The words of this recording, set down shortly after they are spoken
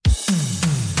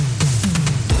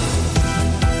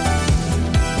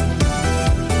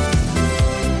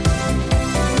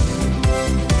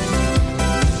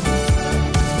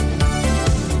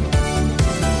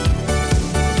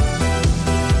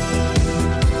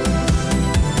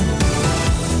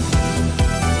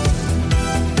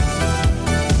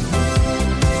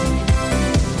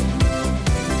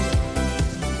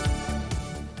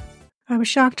was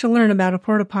shocked to learn about a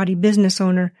porta potty business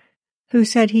owner who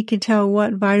said he could tell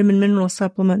what vitamin mineral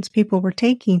supplements people were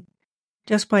taking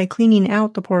just by cleaning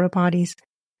out the porta potties.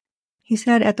 He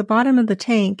said at the bottom of the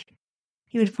tank,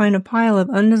 he would find a pile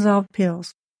of undissolved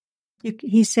pills.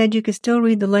 He said you could still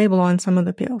read the label on some of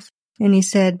the pills. And he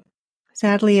said,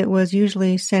 sadly, it was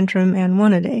usually Centrum and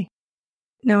one a day.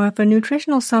 Now, if a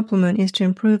nutritional supplement is to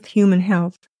improve human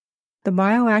health, the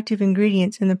bioactive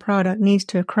ingredients in the product needs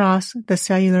to cross the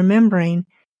cellular membrane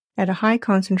at a high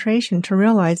concentration to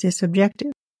realize this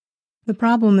objective. The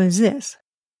problem is this.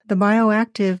 The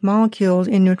bioactive molecules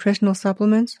in nutritional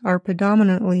supplements are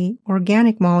predominantly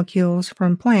organic molecules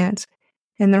from plants,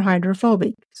 and they're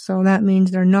hydrophobic, so that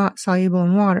means they're not soluble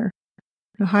in water.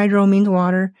 The hydro means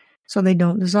water, so they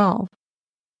don't dissolve.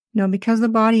 Now, because the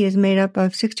body is made up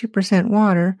of 60%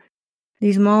 water,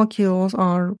 these molecules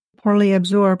are poorly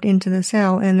absorbed into the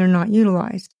cell and they're not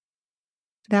utilized.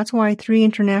 That's why 3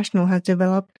 International has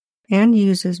developed and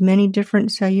uses many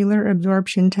different cellular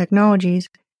absorption technologies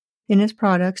in its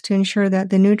products to ensure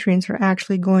that the nutrients are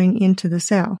actually going into the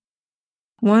cell.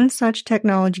 One such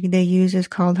technology they use is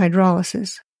called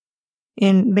hydrolysis.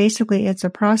 And basically it's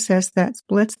a process that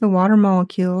splits the water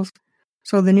molecules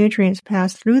so the nutrients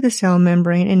pass through the cell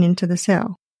membrane and into the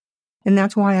cell. And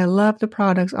that's why I love the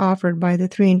products offered by the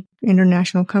 3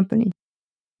 International company.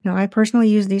 Now, I personally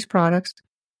use these products,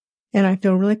 and I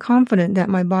feel really confident that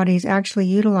my body is actually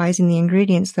utilizing the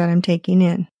ingredients that I'm taking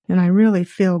in, and I really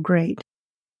feel great.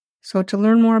 So to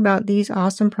learn more about these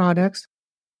awesome products,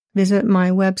 visit my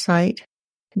website,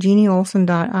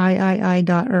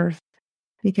 jeannieolson.iii.earth,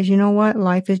 because you know what?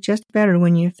 Life is just better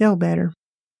when you feel better.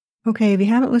 Okay, if you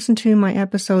haven't listened to my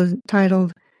episode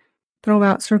titled Throw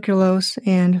Out Sucralose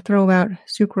and Throw Out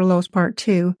Sucralose Part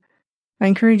 2, I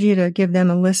encourage you to give them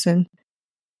a listen.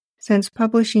 Since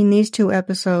publishing these 2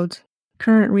 episodes,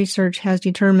 current research has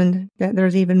determined that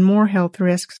there's even more health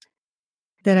risks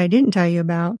that I didn't tell you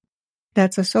about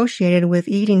that's associated with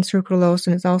eating sucralose,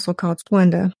 and it's also called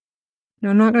Splenda. Now,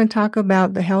 I'm not going to talk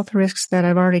about the health risks that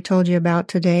I've already told you about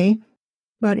today,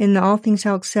 but in the All Things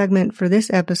Health segment for this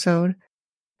episode,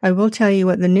 I will tell you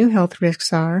what the new health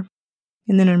risks are,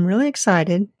 and then I'm really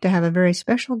excited to have a very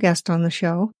special guest on the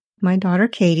show, my daughter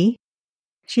Kadie.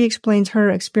 She explains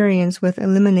her experience with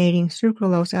eliminating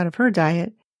sucralose out of her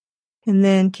diet, and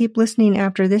then keep listening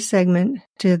after this segment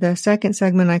to the second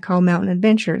segment I call Mountain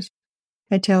Adventures.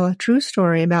 I tell a true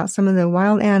story about some of the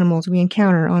wild animals we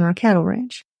encounter on our cattle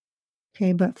ranch.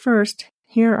 Okay, but first,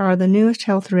 here are the newest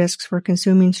health risks for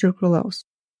consuming sucralose.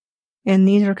 And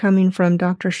these are coming from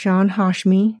Dr. Sean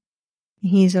Hashmi.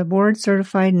 He's a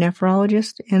board-certified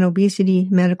nephrologist and obesity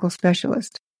medical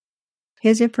specialist.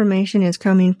 His information is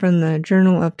coming from the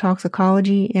Journal of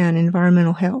Toxicology and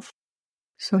Environmental Health.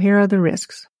 So here are the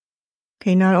risks.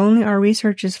 Okay, not only are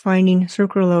researchers finding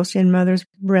sucralose in mother's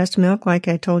breast milk, like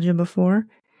I told you before,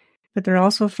 but they're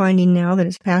also finding now that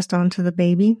it's passed on to the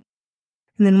baby.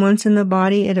 And then once in the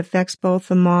body, it affects both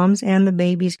the mom's and the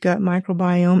baby's gut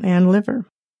microbiome and liver.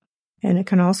 And it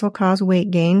can also cause weight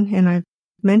gain, and I've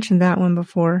mentioned that one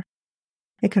before.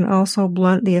 It can also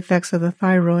blunt the effects of the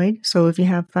thyroid, so if you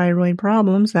have thyroid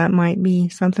problems, that might be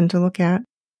something to look at.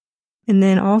 And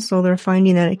then also they're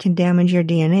finding that it can damage your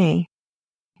DNA,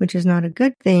 which is not a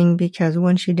good thing because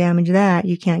once you damage that,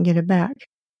 you can't get it back.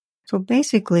 So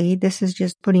basically, this is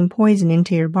just putting poison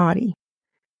into your body.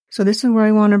 So this is where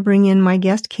I want to bring in my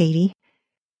guest, Kadie.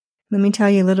 Let me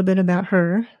tell you a little bit about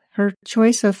her. Her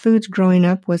choice of foods growing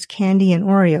up was candy and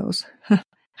Oreos.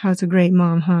 How's a great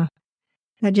mom, huh?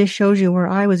 That just shows you where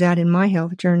I was at in my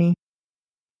health journey.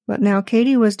 But now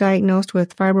Kadie was diagnosed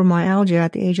with fibromyalgia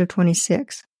at the age of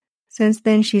 26. Since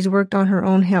then, she's worked on her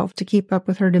own health to keep up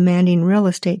with her demanding real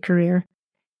estate career.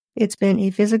 It's been a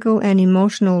physical and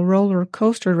emotional roller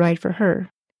coaster ride for her.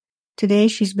 Today,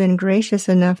 she's been gracious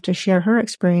enough to share her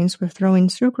experience with throwing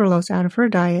sucralose out of her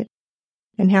diet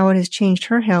and how it has changed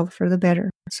her health for the better.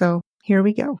 So, here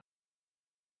we go.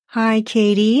 Hi,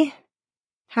 Kadie.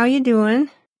 How you doing?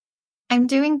 I'm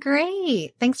doing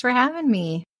great. Thanks for having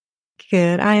me.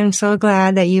 Good. I am so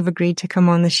glad that you've agreed to come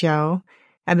on the show.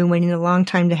 I've been waiting a long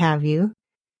time to have you.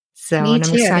 So, me and I'm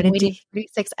too. excited I've been waiting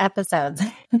 36 episodes.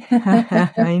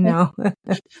 I know.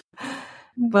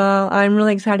 Well, I'm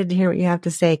really excited to hear what you have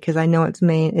to say because I know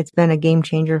it's been a game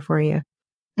changer for you.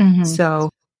 Mm-hmm. So,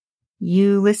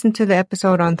 you listened to the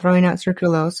episode on throwing out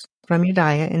sucralose from your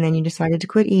diet, and then you decided to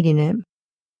quit eating it.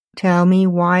 Tell me,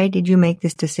 why did you make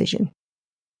this decision?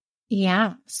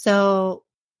 Yeah. So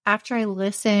after I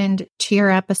listened to your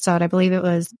episode, I believe it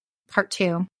was part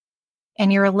 2,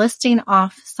 and you were listing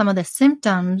off some of the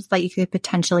symptoms that you could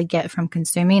potentially get from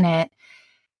consuming it.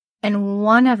 And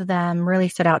one of them really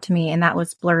stood out to me, and that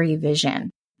was blurry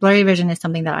vision. Blurry vision is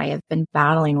something that I have been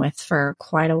battling with for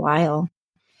quite a while.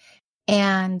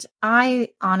 And I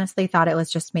honestly thought it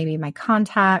was just maybe my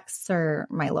contacts or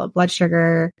my low blood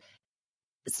sugar,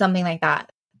 something like that,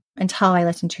 until I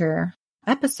listened to your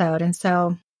episode. And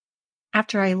so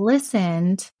after I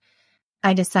listened,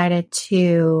 I decided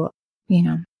to,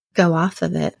 go off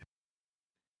of it.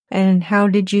 And how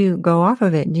did you go off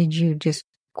of it? Did you just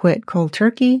quit cold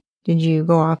turkey? Did you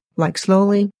go off like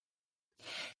slowly?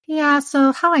 Yeah.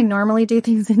 So how I normally do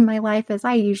things in my life is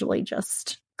I usually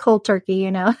just cold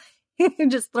turkey,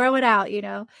 just throw it out,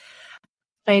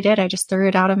 But I did. I just threw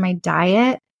it out of my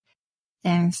diet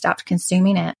and stopped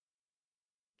consuming it.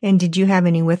 And did you have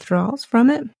any withdrawals from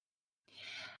it?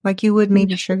 Like you would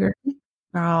maybe sugar?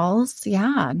 Withdrawals?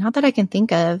 Yeah. Not that I can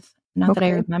think of. Not that I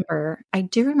remember. I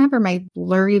do remember my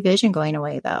blurry vision going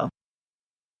away though,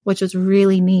 which was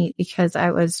really neat because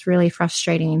it was really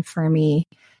frustrating for me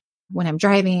when I'm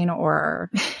driving or,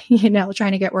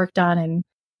 trying to get work done and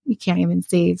you can't even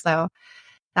see. So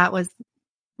that was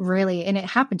really, and it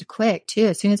happened quick too.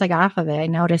 As soon as I got off of it, I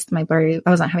noticed I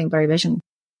wasn't having blurry vision.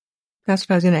 That's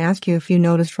what I was going to ask you, if you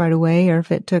noticed right away or if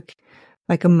it took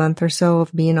like a month or so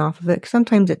of being off of it.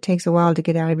 Sometimes it takes a while to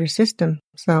get out of your system.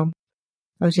 So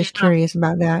I was just curious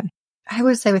about that. I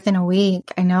would say within a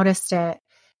week, I noticed it.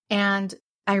 And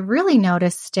I really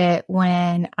noticed it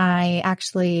when I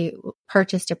actually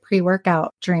purchased a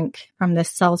pre-workout drink from this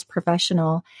sales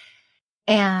professional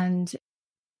and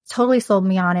totally sold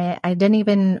me on it. I didn't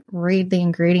even read the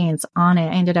ingredients on it.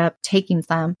 I ended up taking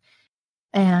some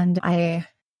and I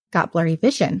got blurry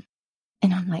vision.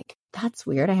 And I'm like, that's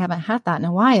weird. I haven't had that in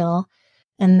a while.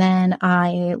 And then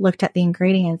I looked at the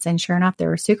ingredients and sure enough, there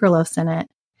was sucralose in it.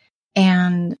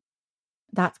 And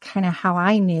that's kind of how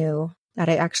I knew that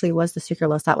it actually was the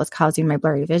sucralose that was causing my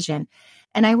blurry vision.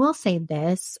 And I will say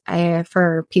this,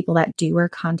 for people that do wear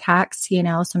contacts,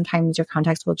 sometimes your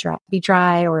contacts will be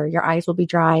dry or your eyes will be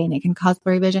dry and it can cause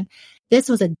blurry vision. This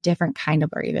was a different kind of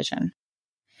blurry vision.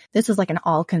 This was like an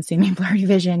all-consuming blurry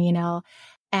vision,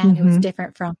 and it was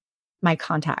different from my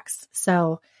contacts.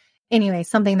 So anyway,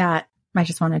 something that I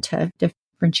just wanted to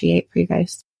differentiate for you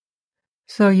guys.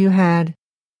 So you had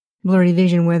blurry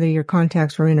vision whether your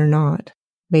contacts were in or not,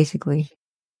 basically.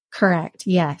 Correct.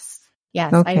 Yes.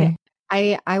 Okay.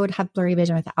 I would have blurry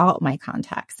vision without my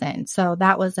contacts in. So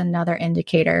that was another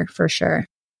indicator for sure.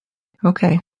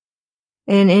 Okay.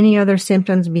 And any other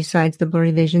symptoms besides the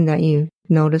blurry vision that you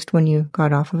noticed when you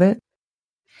got off of it?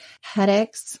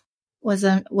 Headaches was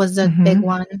a big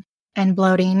one, and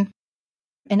bloating.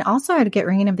 And also I'd get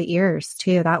ringing of the ears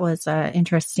too. That was an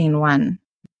interesting one.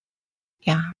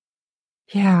 Yeah.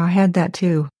 Yeah, I had that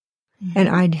too. And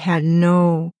I had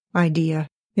no idea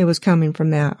it was coming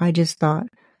from that. I just thought,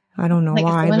 I don't know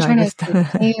why, but I just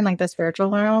in like the spiritual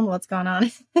realm. What's going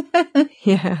on?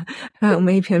 Yeah.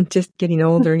 Maybe I'm just getting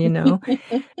older,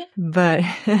 but,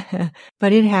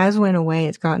 but it has went away.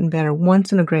 It's gotten better.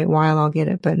 Once in a great while I'll get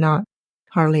it, but not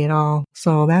hardly at all.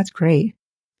 So that's great.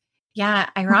 Yeah.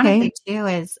 Ironically too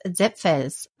is Zip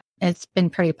Fizz. It's been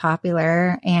pretty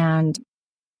popular. And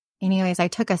anyways, I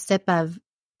took a sip of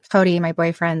Kadie, my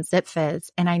boyfriend's Zip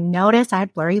Fizz, and I noticed I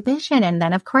had blurry vision. And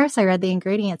then, of course, I read the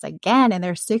ingredients again, and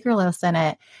there's sucralose in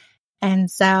it.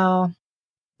 And so,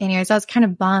 anyways, I was kind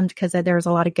of bummed because there was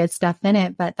a lot of good stuff in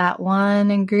it. But that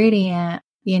one ingredient,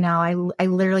 I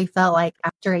literally felt like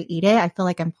after I eat it, I feel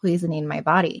like I'm poisoning my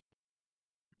body.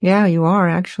 Yeah, you are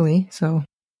actually. So,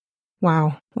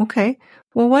 wow. Okay.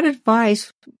 Well, what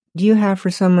advice do you have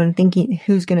for someone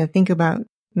who's going to think about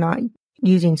not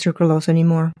using sucralose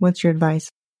anymore? What's your advice?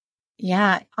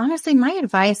 Yeah, honestly, my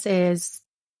advice is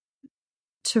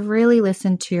to really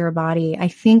listen to your body. I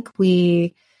think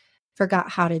we forgot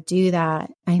how to do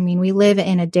that. I mean, we live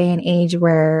in a day and age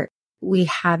where we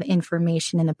have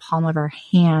information in the palm of our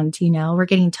hand, we're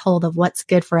getting told of what's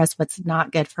good for us, what's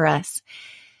not good for us.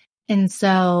 And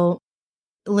so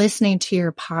listening to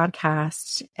your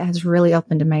podcast has really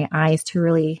opened my eyes to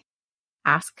really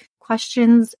ask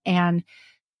questions and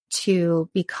to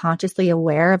be consciously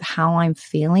aware of how I'm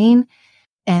feeling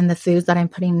and the foods that I'm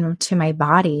putting into my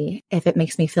body, if it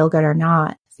makes me feel good or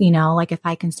not. Like if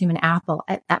I consume an apple,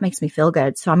 that makes me feel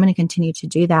good. So I'm going to continue to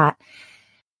do that.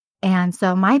 And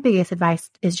so my biggest advice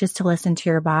is just to listen to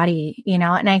your body,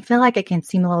 and I feel like it can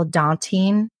seem a little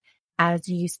daunting as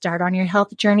you start on your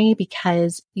health journey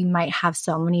because you might have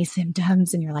so many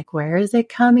symptoms and you're like, where is it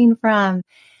coming from?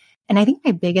 And I think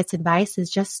my biggest advice is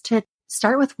just to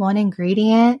start with one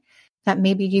ingredient that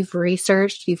maybe you've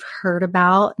researched, you've heard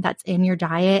about, that's in your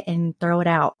diet and throw it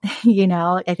out.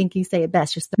 I think you say it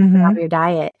best, just throw it out of your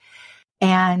diet.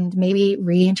 and maybe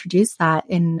reintroduce that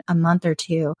in a month or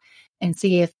two and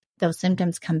see if those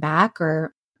symptoms come back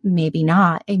or maybe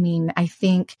not. I mean, I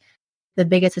think the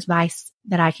biggest advice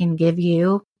that I can give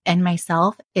you and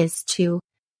myself is to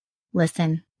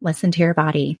listen to your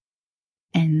body.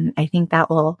 And I think that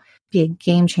will be a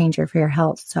game changer for your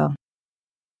health. So,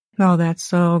 Oh, that's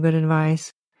so good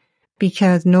advice,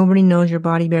 because nobody knows your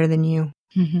body better than you.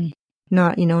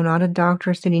 Not a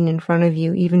doctor sitting in front of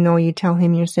you. Even though you tell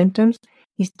him your symptoms,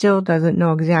 he still doesn't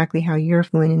know exactly how you're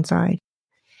feeling inside.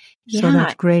 yeah. So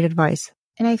that's great advice.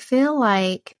 And I feel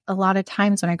like a lot of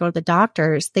times when I go to the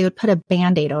doctors, they would put a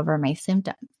Band-Aid over my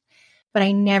symptoms, but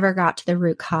I never got to the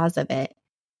root cause of it.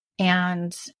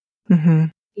 And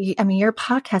I mean, your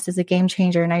podcast is a game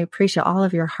changer, and I appreciate all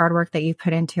of your hard work that you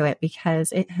put into it,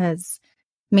 because it has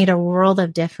made a world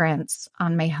of difference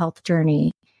on my health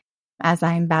journey. As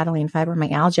I'm battling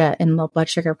fibromyalgia and low blood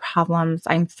sugar problems,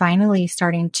 I'm finally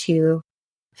starting to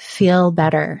feel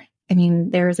better. I mean,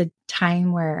 there was a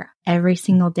time where every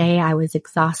single day I was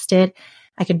exhausted.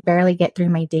 I could barely get through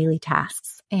my daily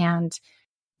tasks. And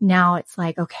now it's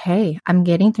like, okay, I'm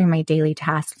getting through my daily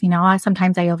tasks.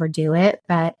 Sometimes I overdo it,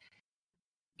 but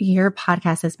your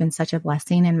podcast has been such a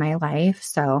blessing in my life.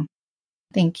 So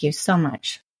thank you so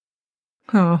much.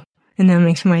 Oh, and that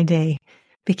makes my day,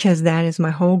 because that is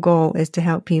my whole goal, is to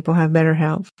help people have better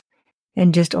health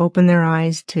and just open their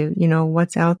eyes to,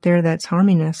 what's out there that's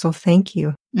harming us. So thank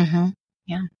you. Yeah.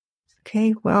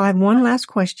 Okay. Well, I have one last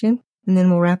question and then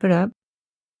we'll wrap it up.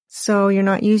 So you're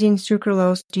not using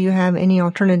sucralose. Do you have any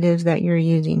alternatives that you're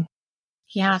using?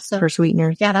 Yeah. For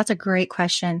sweeteners? Yeah, that's a great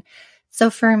question. So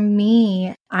for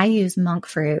me, I use monk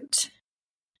fruit,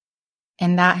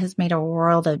 and that has made a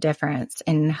world of difference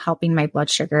in helping my blood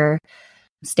sugar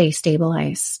stay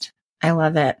stabilized. I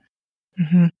love it.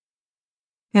 And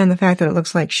the fact that it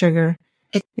looks like sugar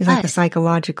is like a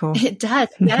psychological. It does.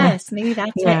 Yes. Maybe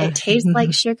that's it. It tastes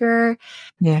like sugar.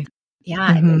 Yeah.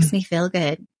 Yeah. It makes me feel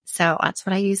good. So that's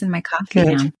what I use in my coffee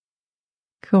now.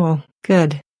 Cool.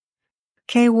 Good.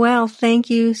 Okay. Well, thank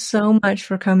you so much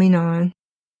for coming on.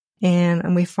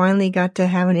 And we finally got to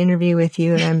have an interview with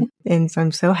you, and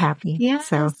I'm so happy. Yes,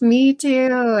 so, me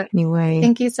too. Anyway.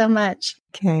 Thank you so much.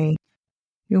 Okay.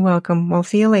 You're welcome. We'll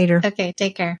see you later. Okay.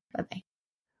 Take care. Bye-bye.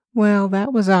 Well,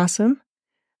 that was awesome.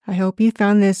 I hope you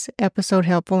found this episode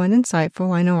helpful and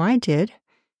insightful. I know I did.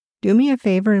 Do me a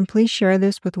favor and please share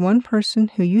this with one person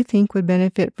who you think would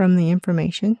benefit from the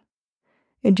information.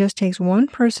 It just takes one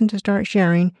person to start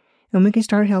sharing, and we can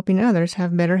start helping others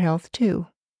have better health too.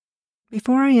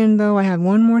 Before I end, though, I have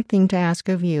one more thing to ask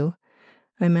of you.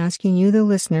 I'm asking you, the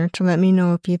listener, to let me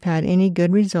know if you've had any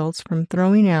good results from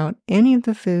throwing out any of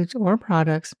the foods or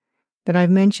products that I've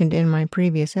mentioned in my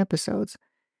previous episodes.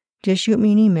 Just shoot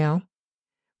me an email,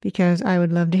 because I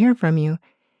would love to hear from you.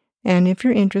 And if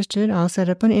you're interested, I'll set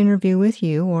up an interview with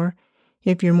you, or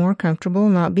if you're more comfortable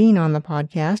not being on the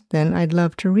podcast, then I'd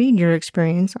love to read your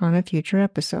experience on a future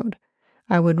episode.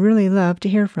 I would really love to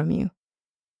hear from you.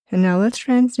 And now let's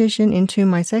transition into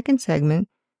my second segment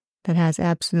that has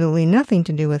absolutely nothing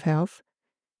to do with health.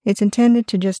 It's intended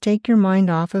to just take your mind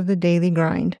off of the daily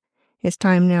grind. It's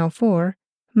time now for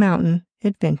Mountain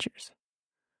Adventures.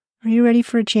 Are you ready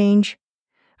for a change?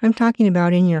 I'm talking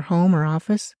about in your home or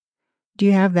office. Do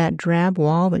you have that drab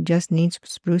wall that just needs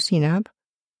sprucing up?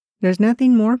 There's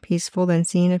nothing more peaceful than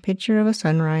seeing a picture of a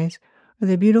sunrise or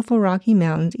the beautiful Rocky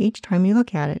Mountains each time you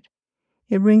look at it.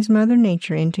 It brings Mother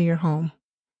Nature into your home.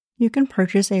 You can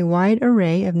purchase a wide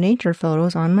array of nature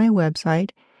photos on my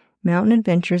website,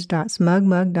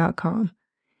 mountainadventures.smugmug.com.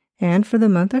 And for the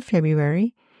month of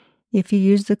February, if you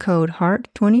use the code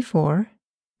HEART24,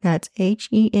 that's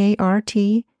HEART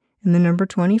and the number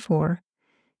 24,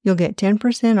 you'll get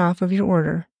 10% off of your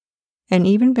order. And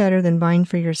even better than buying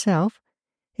for yourself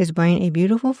is buying a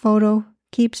beautiful photo,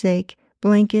 keepsake,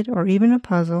 blanket, or even a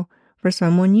puzzle for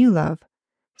someone you love.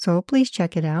 So please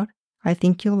check it out. I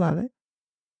think you'll love it.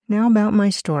 Now about my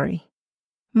story.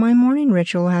 My morning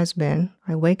ritual has been,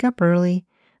 I wake up early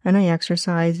and I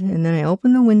exercise, and then I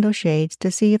open the window shades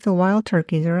to see if the wild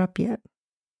turkeys are up yet.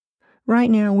 Right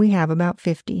now we have about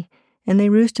 50, and they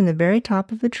roost in the very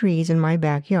top of the trees in my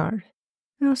backyard.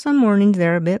 Now some mornings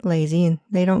they're a bit lazy and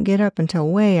they don't get up until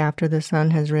way after the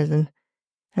sun has risen.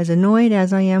 As annoyed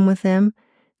as I am with them,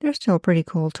 they're still pretty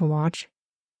cool to watch.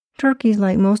 Turkeys,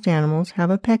 like most animals, have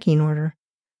a pecking order.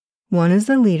 One is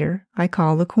the leader, I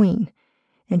call the queen,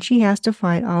 and she has to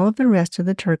fight all of the rest of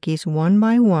the turkeys one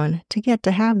by one to get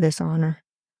to have this honor.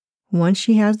 Once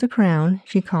she has the crown,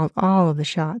 she calls all of the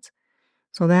shots,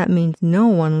 so that means no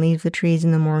one leaves the trees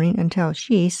in the morning until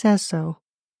she says so.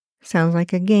 Sounds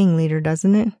like a gang leader,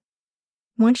 doesn't it?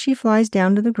 Once she flies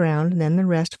down to the ground, then the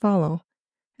rest follow.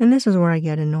 And this is where I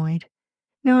get annoyed.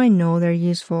 Now I know they're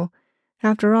useful.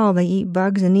 After all, they eat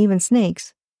bugs and even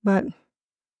snakes. But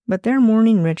their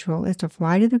morning ritual is to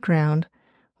fly to the ground,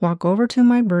 walk over to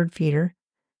my bird feeder,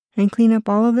 and clean up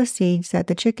all of the seeds that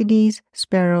the chickadees,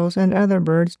 sparrows, and other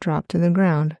birds drop to the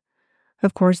ground.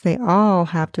 Of course, they all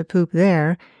have to poop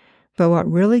there, but what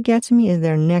really gets me is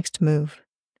their next move.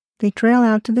 They trail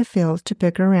out to the fields to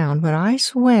pick around, but I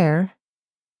swear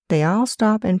they all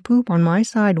stop and poop on my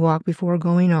sidewalk before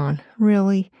going on.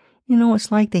 Really,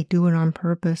 it's like they do it on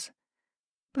purpose.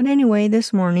 But anyway,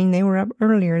 this morning they were up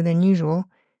earlier than usual,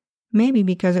 maybe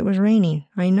because it was raining.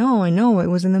 I know, it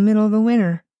was in the middle of the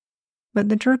winter. But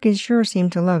the turkeys sure seem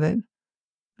to love it.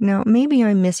 Now, maybe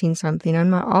I'm missing something. I'm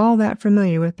not all that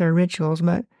familiar with their rituals,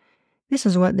 but this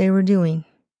is what they were doing.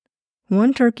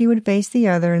 One turkey would face the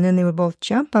other, and then they would both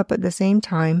jump up at the same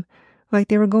time, like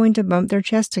they were going to bump their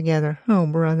chests together. Oh,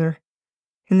 brother.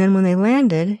 And then when they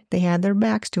landed, they had their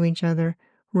backs to each other,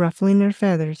 ruffling their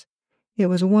feathers. It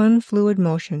was one fluid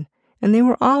motion, and they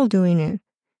were all doing it.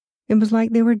 It was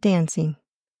like they were dancing.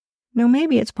 Now,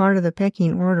 maybe it's part of the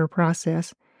pecking order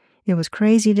process. It was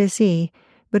crazy to see,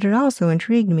 but it also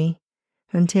intrigued me.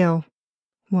 Until,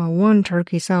 one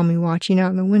turkey saw me watching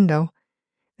out the window,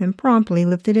 then promptly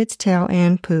lifted its tail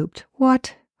and pooped.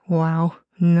 What? Wow,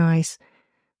 nice.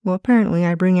 Well, apparently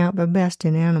I bring out the best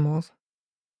in animals.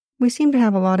 We seem to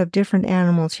have a lot of different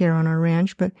animals here on our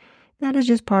ranch, but that is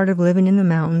just part of living in the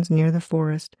mountains near the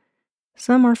forest.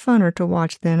 Some are funner to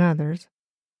watch than others.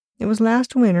 It was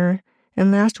last winter,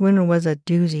 and last winter was a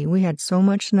doozy. We had so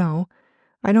much snow.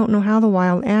 I don't know how the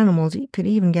wild animals could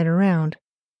even get around.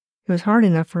 It was hard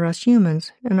enough for us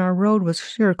humans, and our road was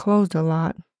sure closed a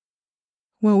lot.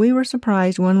 Well, we were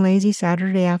surprised one lazy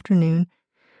Saturday afternoon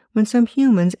when some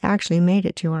humans actually made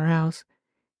it to our house.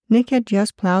 Nick had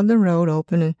just plowed the road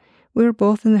open, and we were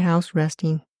both in the house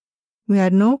resting. We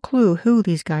had no clue who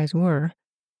these guys were.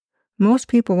 Most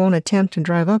people won't attempt to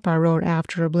drive up our road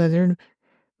after a blizzard,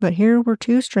 but here were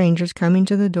two strangers coming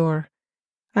to the door.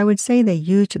 I would say they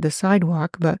used the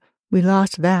sidewalk, but we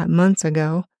lost that months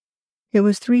ago. It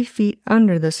was 3 feet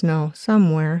under the snow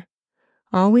somewhere.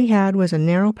 All we had was a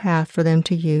narrow path for them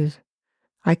to use.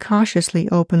 I cautiously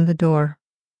opened the door.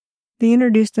 They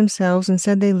introduced themselves and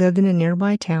said they lived in a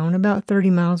nearby town about 30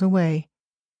 miles away.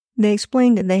 They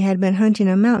explained that they had been hunting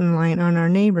a mountain lion on our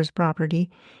neighbor's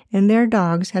property, and their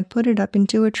dogs had put it up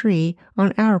into a tree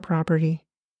on our property.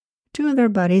 2 of their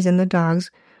buddies and the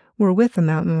dogs were with the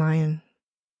mountain lion.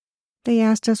 They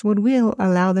asked us would we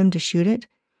allow them to shoot it.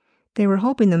 They were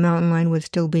hoping the mountain lion would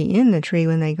still be in the tree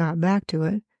when they got back to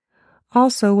it.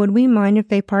 Also, would we mind if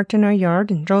they parked in our yard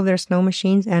and drove their snow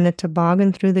machines and a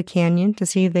toboggan through the canyon to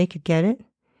see if they could get it?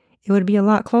 It would be a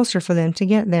lot closer for them to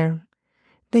get there.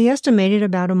 They estimated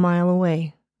about a mile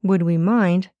away. Would we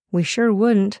mind? We sure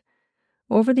wouldn't.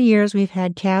 Over the years, we've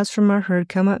had calves from our herd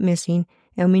come up missing,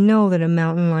 and we know that a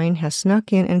mountain lion has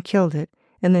snuck in and killed it,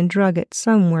 and then drug it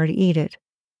somewhere to eat it.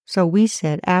 So we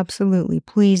said, absolutely,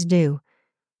 please do.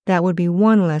 That would be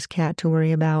one less cat to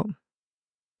worry about.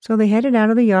 So they headed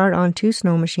out of the yard on 2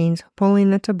 snow machines,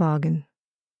 pulling the toboggan.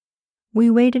 We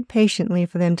waited patiently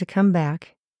for them to come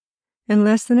back. In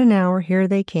less than an hour, here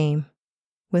they came,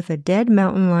 with a dead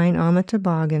mountain lion on the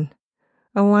toboggan,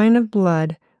 a line of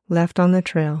blood left on the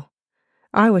trail.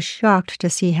 I was shocked to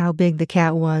see how big the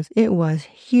cat was. It was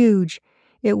huge.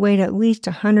 It weighed at least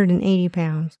 180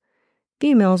 pounds.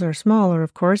 Females are smaller,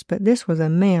 of course, but this was a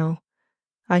male.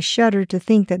 I shuddered to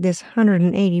think that this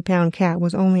 180-pound cat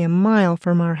was only a mile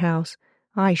from our house.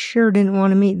 I sure didn't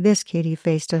want to meet this kitty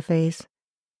face to face.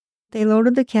 They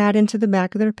loaded the cat into the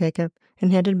back of their pickup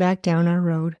and headed back down our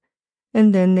road.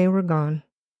 And then they were gone.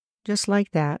 Just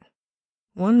like that.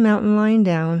 1 mountain lion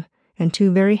down, and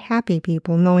 2 very happy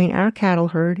people knowing our cattle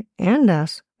herd and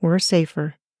us were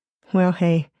safer. Well,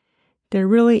 hey, there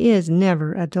really is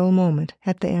never a dull moment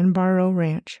at the Enbaro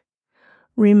Ranch.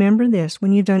 Remember this,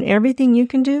 when you've done everything you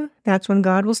can do, that's when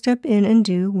God will step in and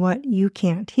do what you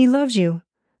can't. He loves you.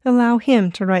 Allow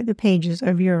Him to write the pages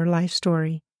of your life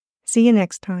story. See you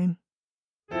next time.